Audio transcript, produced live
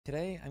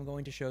Today, I'm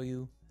going to show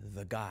you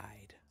the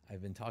guide.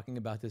 I've been talking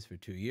about this for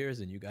 2 years,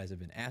 and you guys have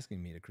been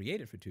asking me to create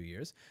it for 2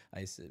 years.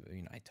 I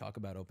talk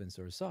about open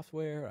source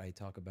software. I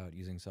talk about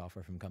using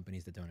software from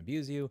companies that don't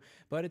abuse you,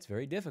 but it's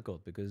very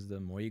difficult because the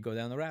more you go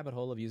down the rabbit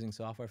hole of using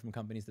software from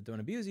companies that don't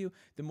abuse you,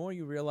 the more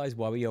you realize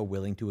why we are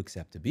willing to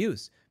accept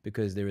abuse,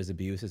 because there is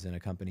abuse as in a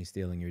company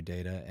stealing your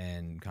data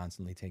and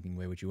constantly taking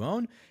away what you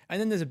own, and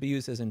then there's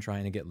abuse as in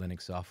trying to get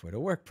Linux software to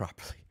work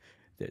properly.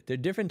 They're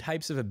different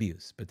types of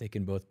abuse, but they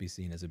can both be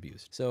seen as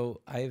abuse. So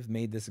I've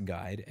made this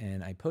guide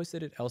and I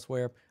posted it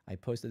elsewhere. I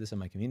posted this on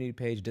my community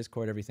page,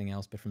 Discord, everything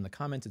else, but from the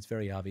comments, it's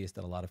very obvious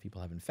that a lot of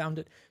people haven't found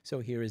it. So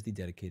here is the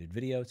dedicated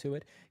video to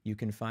it. You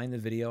can find the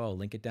video, I'll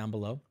link it down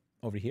below.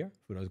 Over here,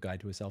 Fudo's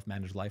Guide to a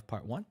Self-Managed Life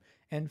Part 1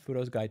 and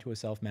Fudo's Guide to a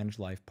Self-Managed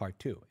Life Part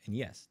 2. And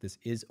yes, this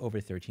is over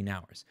 13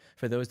 hours.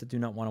 For those that do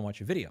not want to watch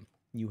a video,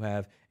 you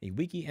have a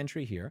wiki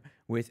entry here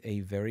with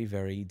a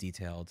very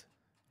detailed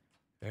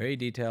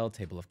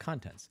table of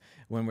contents.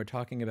 When we're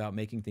talking about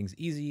making things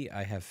easy,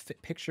 I have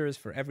pictures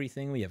for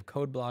everything. We have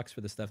code blocks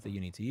for the stuff that you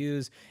need to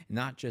use,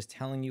 not just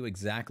telling you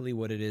exactly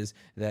what it is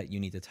that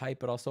you need to type,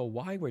 but also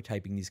why we're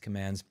typing these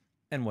commands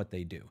and what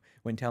they do.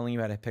 When telling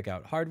you how to pick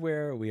out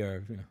hardware, we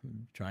are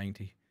trying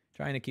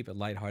to keep it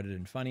lighthearted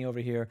and funny over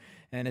here.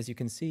 And as you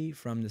can see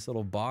from this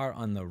little bar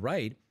on the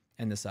right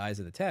and the size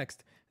of the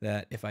text,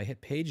 that if I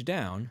hit page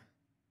down,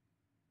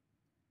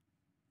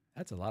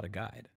 that's a lot of guide.